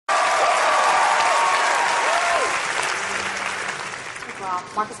girl.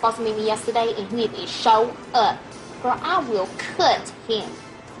 Marcus supposed to meet me yesterday, and he didn't show up. Girl, I will cut him.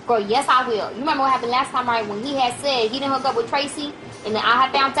 Girl, yes, I will. You remember what happened last time, right? When he had said he didn't hook up with Tracy, and then I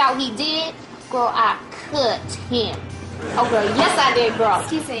had found out he did. Girl, I cut him. Oh, girl, yes, I did, girl.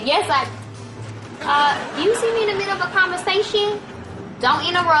 Excuse me. Yes, you see me in the middle of a conversation? Don't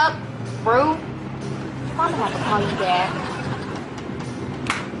interrupt. Rude. I'm gonna have to call you back.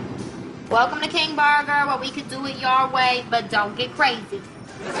 Welcome to King Burger, where we could do it your way, but don't get crazy.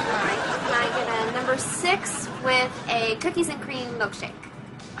 All right. Can I get a number 6 with a cookies and cream milkshake?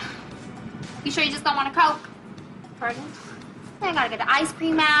 You sure you just don't want a Coke? Pardon? I gotta get the ice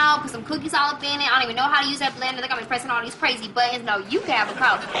cream out, put some cookies all up in it. I don't even know how to use that blender. They're gonna be pressing all these crazy buttons. No, you can have a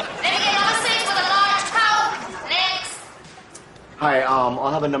Coke. Let me get number 6 with a large Coke. Next. Hi,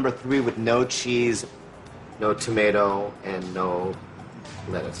 I'll have a number 3 with no cheese, no tomato, and no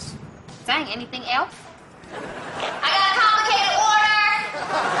lettuce. Dang, anything else? I got a complicated order.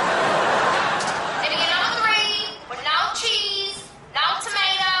 Let me get number 3 with no cheese, no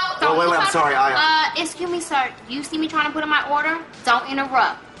tomato. Oh, wait, I'm sorry. Excuse me, sir. You see me trying to put in my order? Don't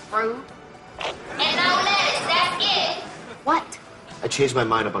interrupt. Rude. And no lettuce, that's it. What? I changed my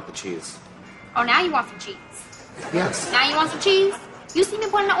mind about the cheese. Oh, now you want some cheese. Yes. Now you want some cheese? You see me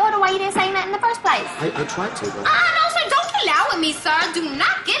put in the order, why you didn't say nothing in the first place? I tried to, but... No, sir, don't get loud with me, sir. Do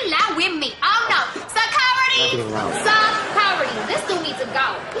not get loud with me. Oh, no. Security! Not getting loud. Security. This dude needs to go.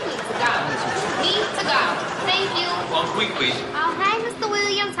 He needs to go. Needs to go. Thank you. Bon Qui Qui. Oh, hey, Mr.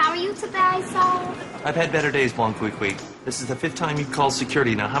 Williams. How are you today, sir? I've had better days, Bon Qui Qui. This is the 5th time you've called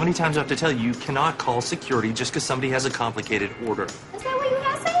security. Now, how many times do I have to tell you cannot call security just because somebody has a complicated order? Is that what you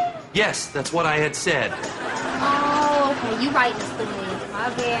had said? Yes, that's what I had said. Oh, okay. You right, Mr. Williams. My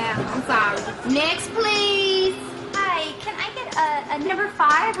bad. I'm sorry. Next, please. Hi, can I get a number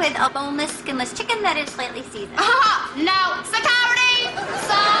 5 with a boneless, skinless chicken that is slightly seasoned? No. Security.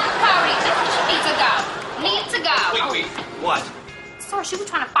 Security. She needs to go. Need to go. Qui Qui. What? Sir, she was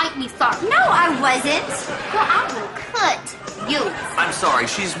trying to fight me, sir. No, I wasn't. Well, I will cut you. I'm sorry.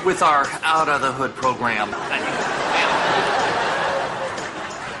 She's with our Out of the Hood program.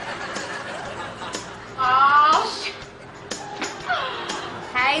 Oh, shit.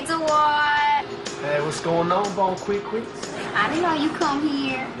 Hey, Dwight. Hey, what's going on, Bon Qui Qui? I didn't know you come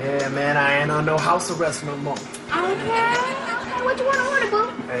here. Yeah, man, I ain't on no house arrest no more. Okay. What you want to order, boo?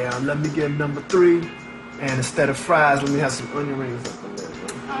 Hey, let me get number 3, and instead of fries, let me have some onion rings up in there.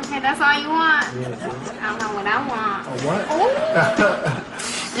 Okay, that's all you want? Yeah, bro. I don't know what I want. Oh, what? Oh.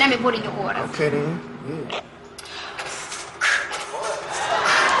 Let me put in your order. Okay, then. Yeah.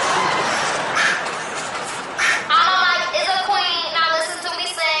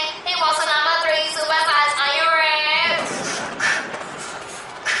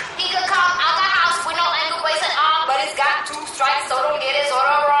 So don't get his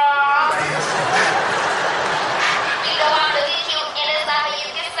order wrong. You know I'm looking cute in the stuff and you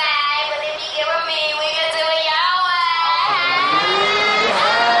can say, but if you give it me, we can do it your way.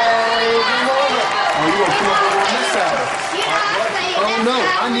 Oh, you gonna come over on this side? You know what I'm saying? Oh, no,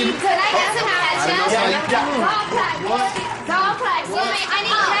 I need... Can I get some ketchup? Don't play. I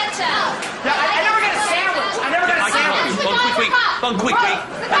need ketchup. I never got a sandwich. Bon Qui Qui. Bon Qui Qui.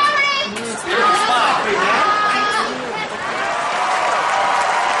 Security. Stop.